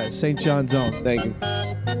Lopez, St. John's own. Thank you.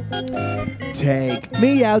 Take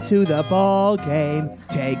me out to the ball game.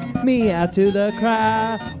 Take me out to the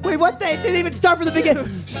crowd. Wait, what? They didn't even start from the beginning.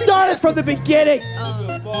 Start it from the beginning.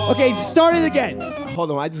 Okay, start it again.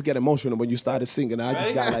 Hold on, I just get emotional when you started singing. I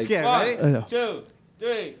just got like... Yeah, ready? 1, 2,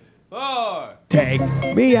 3. Take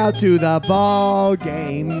me out to the ball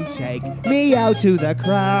game. Take me out to the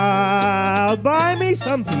crowd. Buy me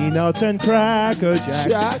some peanuts and Cracker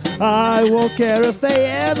Jacks. I won't care if they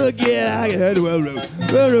ever get out. We'll root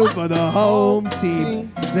for the home team.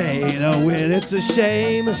 They don't win, it's a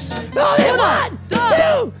shame. Only 1,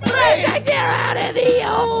 2, 3. Take you out of the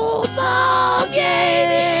old ball game.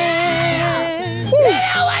 You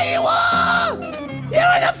know what you are.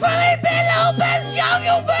 You're in the Felipe Lopez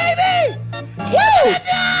jungle, baby. You're gonna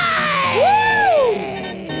die.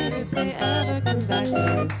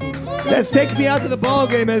 That's Take Me Out to the Ball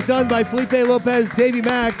Game, as done by Felipe Lopez, Davey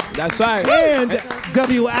Mac. That's right. And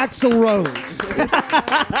W. Axl Rose.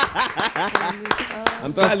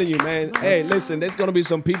 I'm telling you, man. Hey, listen, there's going to be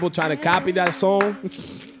some people trying to copy that song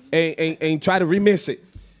and try to remix it.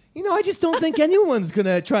 You know, I just don't think anyone's going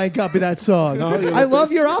to try and copy that song. I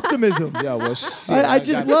love your optimism. Yeah, well, shit. I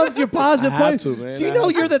just loved your positive point. to, man. Do you know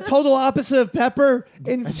you're the total opposite of Pepper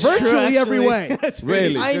in virtually every way? That's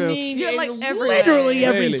Really? I mean, You're like in every literally way.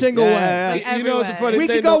 every Really? single way. Like You know what's every funny We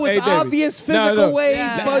thing, could go though? with Hey, David. obvious No, physical no. ways,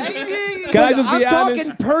 Yeah. but Can I just be I'm honest?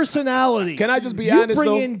 talking personality. Can I just be you honest,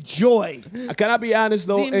 bring though? in joy. Can I be honest,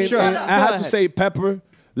 though? Be And sure. I Go have to ahead. say, Pepper,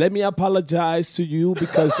 let me apologize to you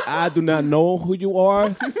because I do not know who you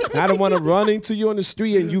are. I don't want to run into you on the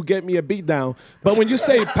street and you get me a beat down. But when you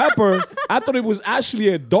say Pepper, I thought it was actually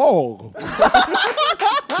a dog.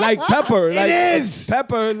 Like Pepper. Like is.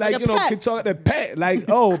 Pepper, like, a you know, pet. can talk the pet. Like,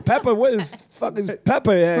 oh, Pepper, what is fuck is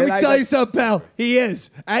Pepper? Let me tell you something, pal. He is.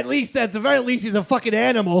 At the very least, he's a fucking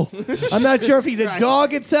animal. I'm not sure if he's a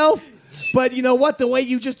dog itself, but you know what? The way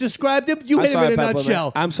you just described him, you hit him in a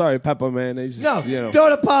nutshell. I'm sorry, Pepper, man. It's just, No, you know.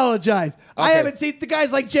 don't apologize. I Okay. haven't seen the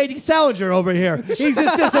guys like J.D. Salinger over here. He's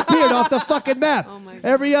just disappeared off the fucking map. Oh my God.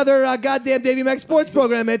 Every other goddamn Davey Mac Sports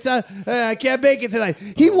Program, it's I can't make it tonight.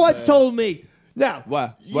 He once told me. Now,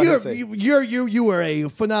 What? What'd he say? you were a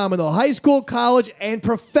phenomenal high school, college, and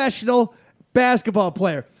professional basketball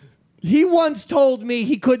player. He once told me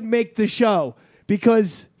he couldn't make the show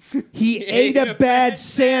because he ate a bad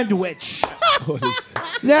sandwich.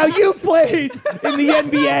 Now, you've played in the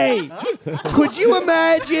NBA. Could you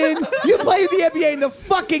imagine? You played in the NBA in the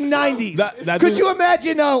fucking 90s. Could you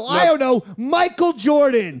imagine, I don't know, Michael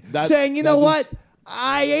Jordan saying, you know what?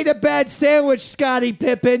 I ate a bad sandwich, Scottie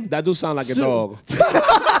Pippen. That do sound like a dog.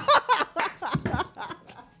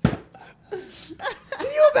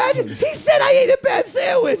 Can you imagine? He said I ate a bad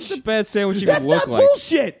sandwich. Bad sandwich even That's look not like.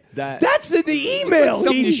 bullshit. That's in the email.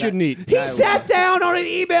 Something you shouldn't eat. He sat down on an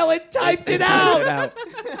email and typed it out.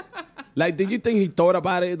 Like, did you think he thought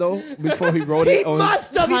about it though before he wrote He it? Or-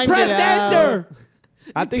 must have. He Timed pressed it out. enter.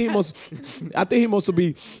 I think he must. I think he must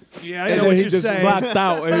be. Yeah, I And know then what he you're just saying. blacked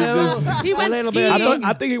out. And he just, He went little bit skiing. of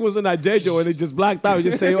I think he was in Nigeria and he just blacked out. He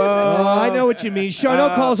just say, Oh, I know what you mean. Charnel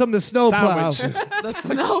calls him the snowplow. sandwich. The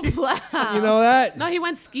snowplow. You know that? No, he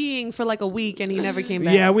went skiing for like a week and he never came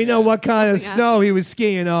back. Yeah, we know what kind of Yeah. snow he was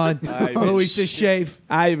skiing on. Ay, Luisa Shaffer.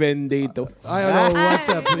 Ay, bendito. I don't know what's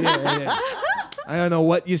up. Yeah. I don't know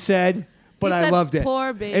what you said, but He I said, loved it.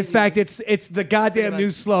 "Poor baby." In fact, it's the goddamn Pretty new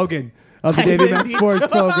much. slogan of the Davey Mac Sports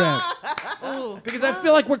Program. Because I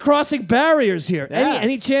feel like we're crossing barriers here.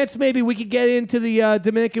 Any chance maybe we could get into the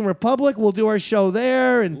Dominican Republic? We'll do our show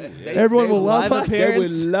there, and everyone will love live us. They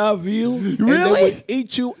would love you. And Really? they would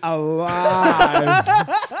eat you alive.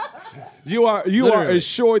 You are a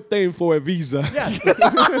short thing for a visa.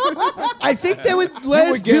 I think they would You let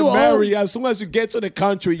us would get do all. married as soon as you get to the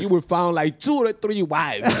country. You would found like 2 or 3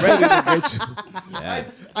 wives ready to get you.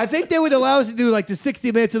 I think they would allow us to do like the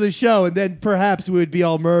 60 minutes of the show, and then perhaps we would be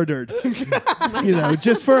all murdered. You know,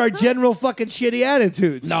 just for our general fucking shitty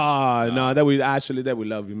attitudes. No, that would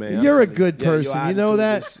love you, man. I'm You're a telling good your person. You know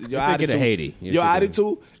that? attitude is- Your Think of attitude. Haiti. Yes, Your you do.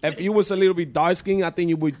 attitude. If you was a little bit dark skinned, I think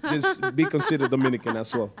you would just be considered Dominican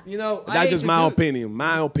as well. You know, I That's hate just to my do- opinion.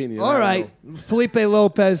 My opinion. All I don't right. know. Felipe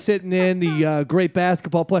Lopez sitting in, the great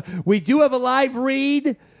basketball player. We do have a live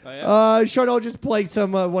read. Charnel, just play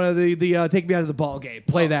some one of the Take Me Out of the Ball Game.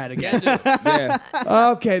 Play that again. Yeah.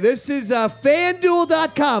 Okay, this is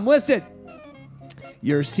FanDuel.com. Listen,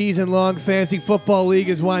 your season-long fantasy football league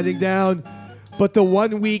is winding down, but the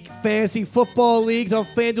one-week fantasy football leagues on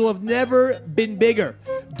FanDuel have never been bigger.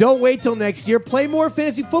 Don't wait till next year. Play more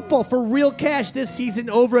fantasy football for real cash this season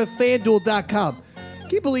over at FanDuel.com. Can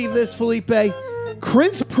you believe this, Felipe?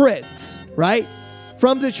 Chris Prince, right,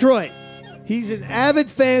 from Detroit. He's an avid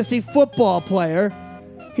fantasy football player.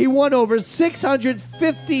 He won over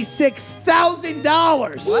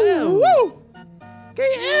 $656,000. Wow. Woo!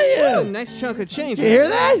 Yeah. Nice chunk of change. Did you hear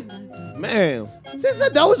that? Man.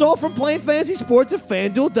 That was all from playing fantasy sports at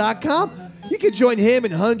FanDuel.com. You can join him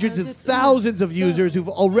and hundreds of thousands of users who've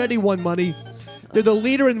already won money. They're the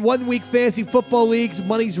leader in 1 week fantasy football leagues.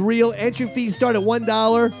 Money's real. Entry fees start at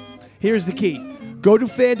 $1. Here's the key. Go to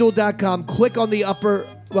FanDuel.com. Click on the upper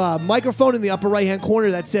microphone in the upper right-hand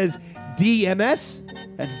corner that says DMS.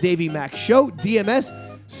 That's Davey Mac Show. DMS.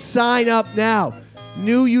 Sign up now.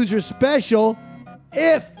 New user special.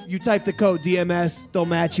 If you type the code DMS, they'll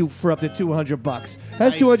match you for up to $200.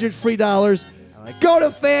 That's $200 free dollars. Go to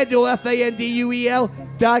FanDuel,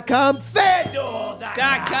 FanDuel.com.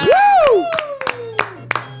 FanDuel.com. Woo!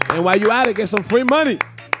 And while you at it, get some free money.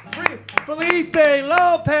 Felipe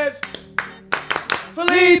Lopez.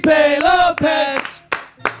 Felipe Lopez.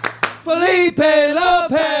 Felipe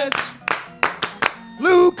Lopez.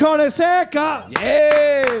 Lou Conaseca.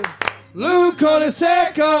 Yeah. Lou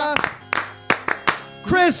Conaseca.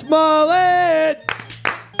 Chris Mullet.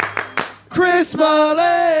 Chris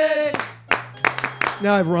Mullet.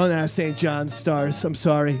 Now I've run out of St. John's stars. I'm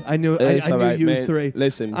sorry. I knew It's all right, you man. three.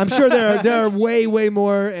 Listen. I'm sure there are way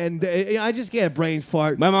more, and I just get a brain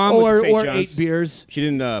fart. My mom or went to St. or John's. 8 beers. She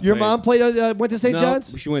didn't. Your mom went to St. No,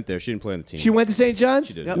 John's. she went there. She didn't play on the team. She went to St. John's?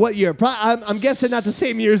 She did. What year? I'm guessing not the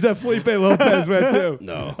same years that Felipe Lopez went to.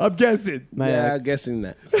 No. I'm guessing. Yeah, I'm guessing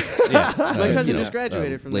that. Yeah. My cousin just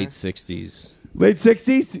graduated from late there. 60s. Late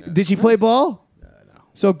 60s? Did she play ball?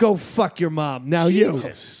 So go fuck your mom. Now you.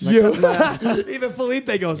 Even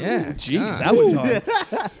Felipe goes, Yeah. ooh, jeez, God. that was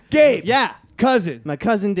hard. Gabe. Yeah. Cousin. My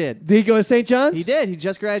cousin did. Did he go to St. John's? He did. He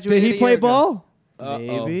just graduated. Did he a play year ago. ball?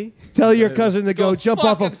 Maybe. Tell your cousin to go jump fuck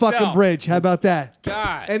off a himself. fucking bridge. How about that?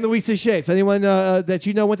 God. And Luisa Schaaf. Anyone that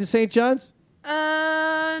you know went to St. John's?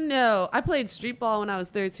 No. I played street ball when I was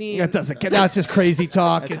 13. That doesn't count. That's just crazy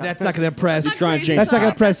talk. and that's not going to impress. Just try and change That's not going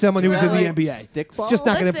to talk. impress someone who's in the Like NBA. stick It's ball? just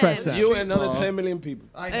not going to Listen. impress them. You and another 10 million people.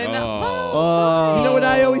 And, You know what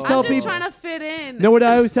I always tell I'm just people? trying to fit in. Know what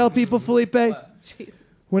I always tell people, Felipe? Jesus.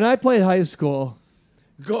 When I played high school,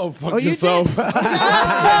 Go fuck you yourself.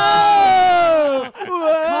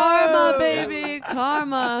 Karma, baby.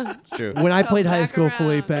 Karma. True. when I played high back school,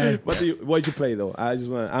 around. Felipe, What you play though?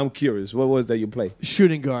 I'm curious. What was that you play?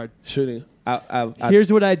 shooting guard. Shooting.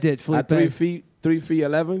 Here's what I did, at Felipe. 3 feet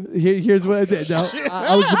 11. Here's what I did. No,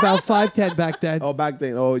 I was about 5'10" back then. Oh, back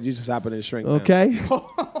then. Oh, you just happened to shrink. now. Okay.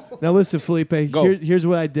 Now listen, Felipe. Go. Here's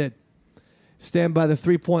what I did. Stand by the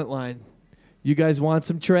 3-point line. You guys want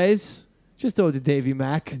some trays? Just throw it to Davey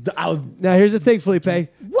Mac. Now here's the thing, Felipe.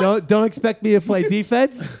 Don't expect me to play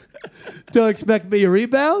defense. Don't expect me to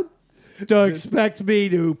rebound. Don't expect me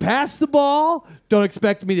to pass the ball. Don't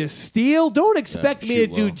expect me to steal. Don't expect me to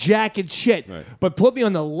shoot do well. jack and shit. Right. But put me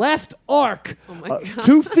on the left arc, my God.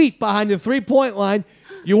 2 feet behind the 3-point line.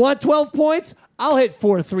 You want 12 points? I'll hit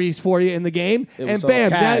 4 threes for you in the game. It And was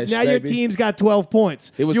bam, all cash, now your baby. team's got 12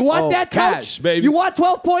 points. It was You want all that, cash, coach? baby. You want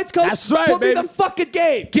 12 points, coach? That's right, Put me baby. the fucking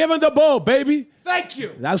game. Give him the ball, baby. Thank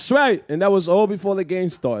you. That's right. And that was all before the game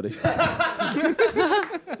started. And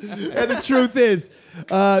the truth is,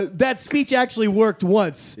 that speech actually worked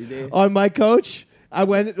once on my coach. I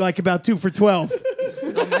went like about 2 for 12.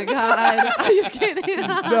 Oh, my God. Are you kidding?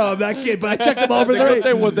 No, I'm not kidding, but I took them over The the good ring.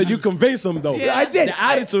 thing was that you convinced him, though. Yeah. I did. The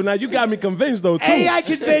attitude. Now, you got me convinced, though, too. A, I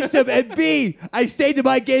convinced him, and B, I stayed to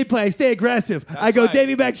my game plan. I stay aggressive. I go, right.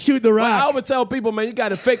 Davey Mac, shoot the But I rock. always tell people, man, you got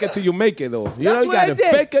to fake it till you make it, though. You That's know, you what I got to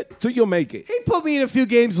did. fake it till you make it. He put me in a few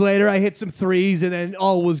games later. I hit some threes, and then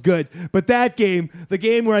all was good. But that game, the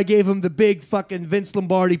game where I gave him the big fucking Vince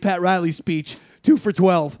Lombardi, Pat Riley speech, 2 for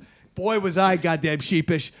 12. Boy, was I goddamn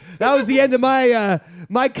sheepish. That was the end of my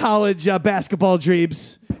my college basketball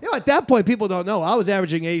dreams. You know, at that point, people don't know. I was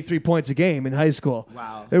averaging 83 points a game in high school.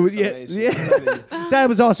 Wow. It was, That's yeah, amazing. yeah. That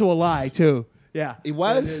was also a lie, too. Yeah. It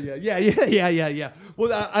was? Yeah.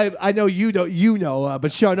 Well, I know you know,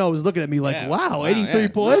 but Charnot was looking at me like, Yeah. wow, 83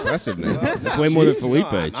 points? Impressive, man. That's way more than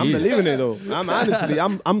Felipe. I'm Jeez. believing it, though.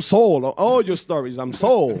 I'm sold on all your stories. I'm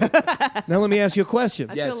sold. Now let me ask you a question.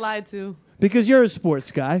 I Yes. feel lied to. Because you're a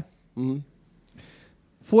sports guy. Mm-hmm.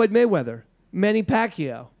 Floyd Mayweather, Manny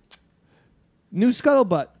Pacquiao, new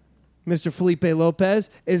scuttlebutt, Mr. Felipe Lopez,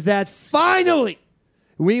 is that finally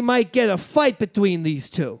we might get a fight between these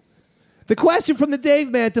two. The question from the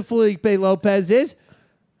Dave Man to Felipe Lopez is,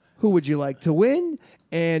 who would you like to win,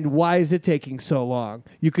 and why is it taking so long?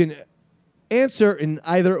 You can answer in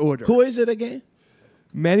either order. Who is it again?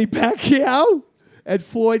 Manny Pacquiao and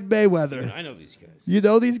Floyd Mayweather. I know these guys. You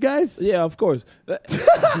know these guys? Yeah, of course.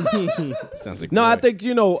 Sounds like No, I Floyd. think,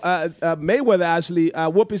 Mayweather actually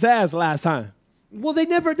whooped his ass last time. Well, they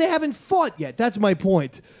haven't fought yet. That's my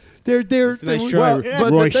point. They're It's a nice try, Well,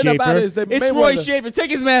 but Roy the thing about Schaefer. it is that It's Roy Mayweather- Schaefer.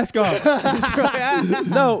 Take his mask off.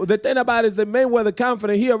 No, the thing about it is that Mayweather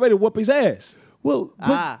confident he already whooped his ass. Well,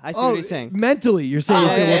 I see what he's saying. Mentally, you're saying he's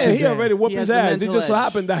gonna whoop his he ass. already whooped He has his the ass. It mental just so edge.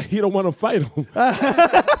 happened that he don't want to fight him.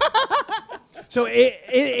 So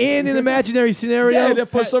in an imaginary scenario, Yeah,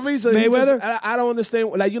 for some reason, he Mayweather. just, I don't understand.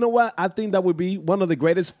 Like, you know what? I think that would be one of the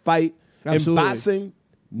greatest fight in Absolutely. boxing.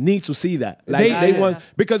 Need to see that. Like They- they want,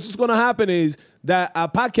 because what's gonna happen is that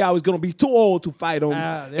Pacquiao is gonna be too old to fight him,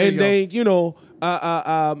 there and you then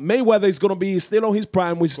Mayweather is gonna be still on his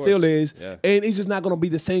prime, which still is, Yeah. and it's just not gonna be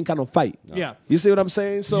the same kind of fight. Yeah. You see what I'm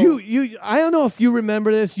saying? So I don't know if you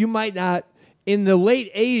remember this. You might not. In the late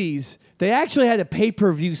 '80s, they actually had a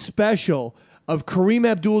pay-per-view special of Kareem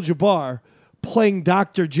Abdul-Jabbar playing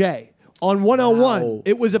Dr. J. On 101, Wow.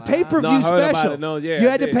 it was a pay-per-view No, I heard about special. it. No, yeah, you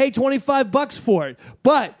I had to did. pay $25 for it.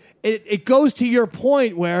 But it goes to your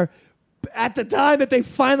point where at the time that they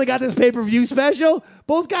finally got this pay-per-view special,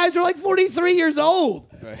 both guys are like 43 years old.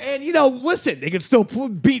 And, listen, they could still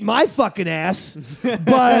beat my fucking ass.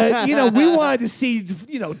 But, we wanted to see,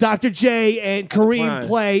 Dr. J and Kareem Prime.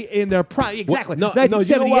 play in their prime. Exactly. No, you know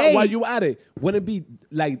 1978. what? While you at it, wouldn't it be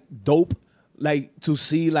like dope? Like to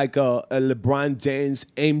see like a LeBron James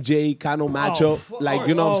MJ kind of matchup, like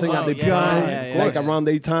you know what I'm saying, at the God. prime, like around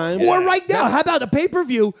their time. Or right now, how about a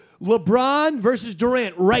pay-per-view, LeBron versus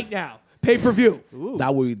Durant right now? Pay-per-view.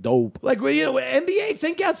 That would be dope. Like, NBA,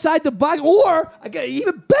 think outside the box. Or, I got an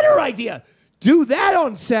even better idea. Do that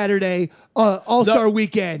on Saturday, All-Star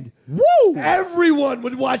Weekend. Woo! Everyone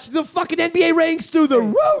would watch the fucking NBA ratings through the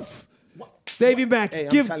roof. Davey Mac, Hey, I'm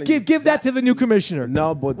give telling you, that to the new commissioner.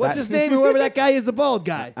 No, but What's that- his name? Whoever that guy is, the bald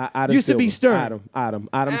guy. Adam Used to be Silver. Stern.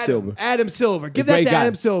 Adam Silver. Adam Silver. Give that Great to guy.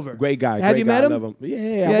 Adam Silver. Great guy. Have great you guy. met I him? love him. Yeah, Yeah,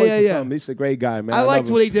 I worked with yeah. him. He's a great guy, man. I liked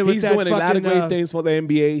love what him. he did with He's that doing a lot of fucking, great things for the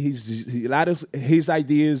NBA. A lot of his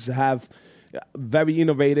ideas have very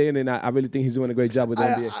innovative, and I really think he's doing a great job with the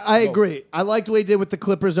NBA. I agree. I liked what he did with the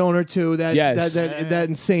Clippers owner too. Yes. That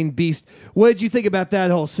insane beast. What did you think about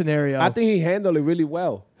that whole scenario? I think he handled it really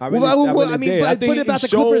well. I Well, I mean, did. but I think about he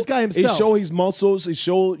the Clippers guy himself. He showed his muscles. He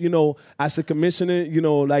showed, as a commissioner,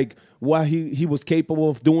 like what he was capable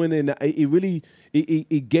of doing, and it really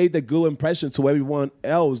it gave the good impression to everyone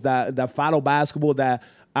else that follow basketball, that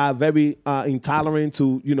are very intolerant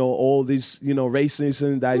to all this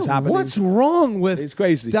racism that is happening. What's wrong with It's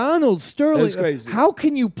crazy. Donald Sterling? It's crazy. How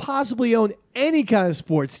can you possibly own any kind of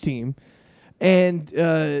sports team and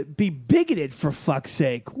be bigoted, for fuck's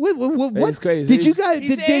sake? What? It's crazy. Did you guys?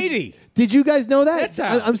 He's 80. Did you guys know that? That's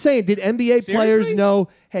how- I'm saying, did NBA players Seriously? know?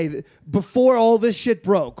 Hey, before all this shit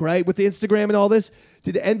broke, right, with the Instagram and all this,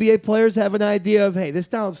 did the NBA players have an idea of, hey, this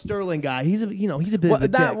Donald Sterling guy, he's a bit of a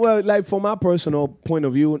dick. Well, like from my personal point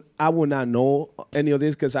of view, I would not know any of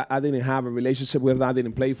this because I didn't have a relationship with them. I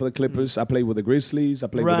didn't play for the Clippers. I played with the Grizzlies. I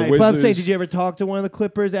played with the Right, Wizards. but I'm saying, did you ever talk to one of the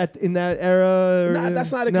Clippers in that era? Or, Nah,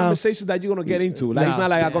 that's not a No. conversation that you're gonna get into. Like, it's No. not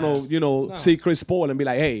like I'm gonna, see Chris Paul and be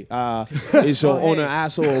like, "Hey, is your owner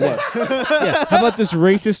asshole or what?" Yeah. How about this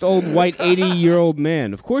racist old white 80-year-old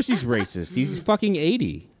man? Of course he's racist. He's fucking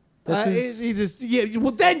 80.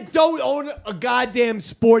 Well, then don't own a goddamn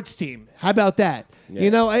sports team. How about that?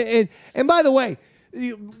 Yeah. And by the way,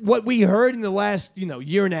 what we heard in the last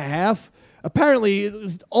year and a half, apparently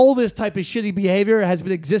all this type of shitty behavior has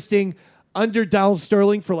been existing under Donald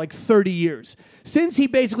Sterling for like 30 years. Since he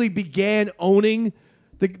basically began owning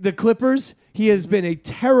the Clippers, he has been a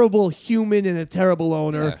terrible human and a terrible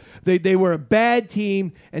owner. They were a bad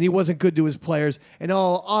team, and he wasn't good to his players. And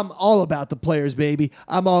I'm all about the players, baby.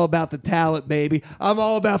 I'm all about the talent, baby. I'm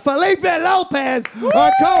all about Felipe Lopez,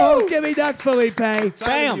 our co-host. Give me ducks, Felipe. Bam.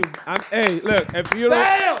 Hey, look, if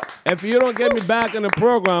you don't get me back in the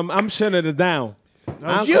program, I'm shutting it down.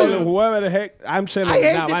 I'm calling whoever the heck. I'm shutting I it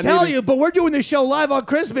hate down. to tell you, but we're doing this show live on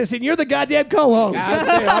Christmas, and you're the goddamn co-host.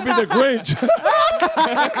 I'll be the Grinch.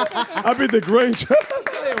 I'll be the Grinch.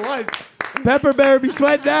 Tell you what, Pepper better be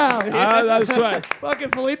sweat down. That's right. Fucking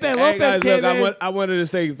Felipe Hey Lopez guys, came look, in. I wanted to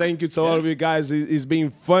say thank you to all of you guys. It's been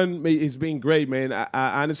fun. It's been great, man. I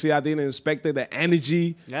honestly, I didn't expect it, the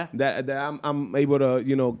energy that I'm able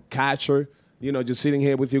to, capture. Just sitting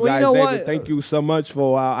here with you guys, you know David. what? Thank you so much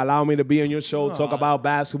for allowing me to be on your show, talk about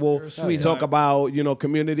basketball, talk about,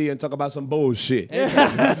 community, and talk about some bullshit.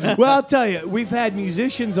 Well, I'll tell you, we've had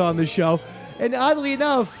musicians on the show, and oddly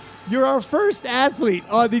enough, you're our first athlete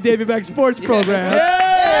on the Davey Mac Sports Program.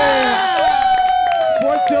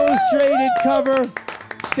 Sports Illustrated cover,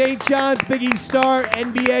 St. John's Big East star,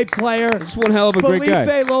 NBA player. Just one hell of a great guy.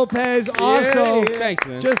 Felipe Lopez, also Thanks,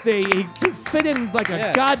 man. just he fit in like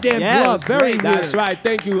a goddamn glove. Very weird. That's right.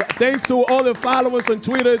 Thank you. Thanks to all the followers on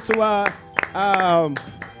Twitter,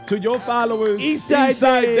 to your followers,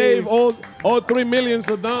 Eastside Dave, all 3 millions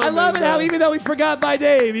of them. I love it how even though we forgot my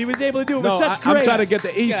name, he was able to do it with such grace. I'm trying to get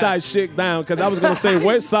the East Side shit down because I was going to say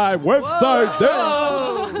West Side,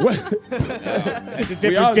 It's a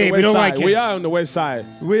different Dave. We don't like it. We are on the West Side.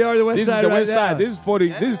 We are the West Side. This is the right West now. Side. This is 40.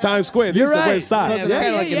 This is Times Square. This is the West Side.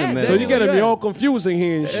 Yeah. So you're getting me all confusing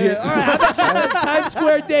here and shit. All right, how about you Times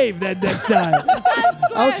Square Dave then next time?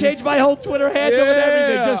 I'll change my whole Twitter handle and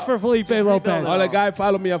everything just for Felipe Lopez. All the guy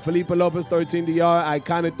follow me at Felipe Lopez 13DR,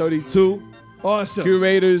 Iconic 32. Awesome.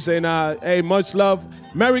 Curators and hey, much love.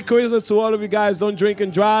 Merry Christmas to all of you guys. Don't drink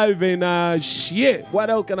and drive and shit. What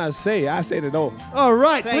else can I say? I said it all. All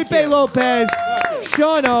right, Felipe Lopez,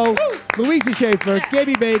 Sean O, Luisa Shaffer,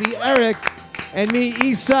 Gabe Baby, Erik, and me,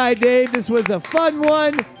 Eastside Dave. This was a fun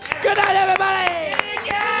one. Good night, everybody.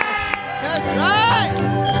 That's right.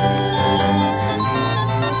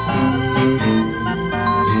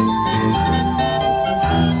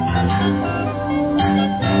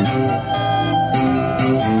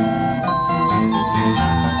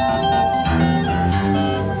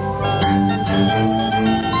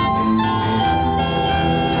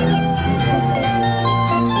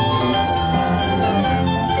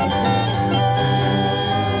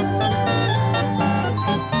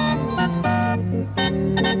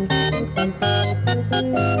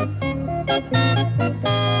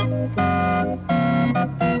 Thank you.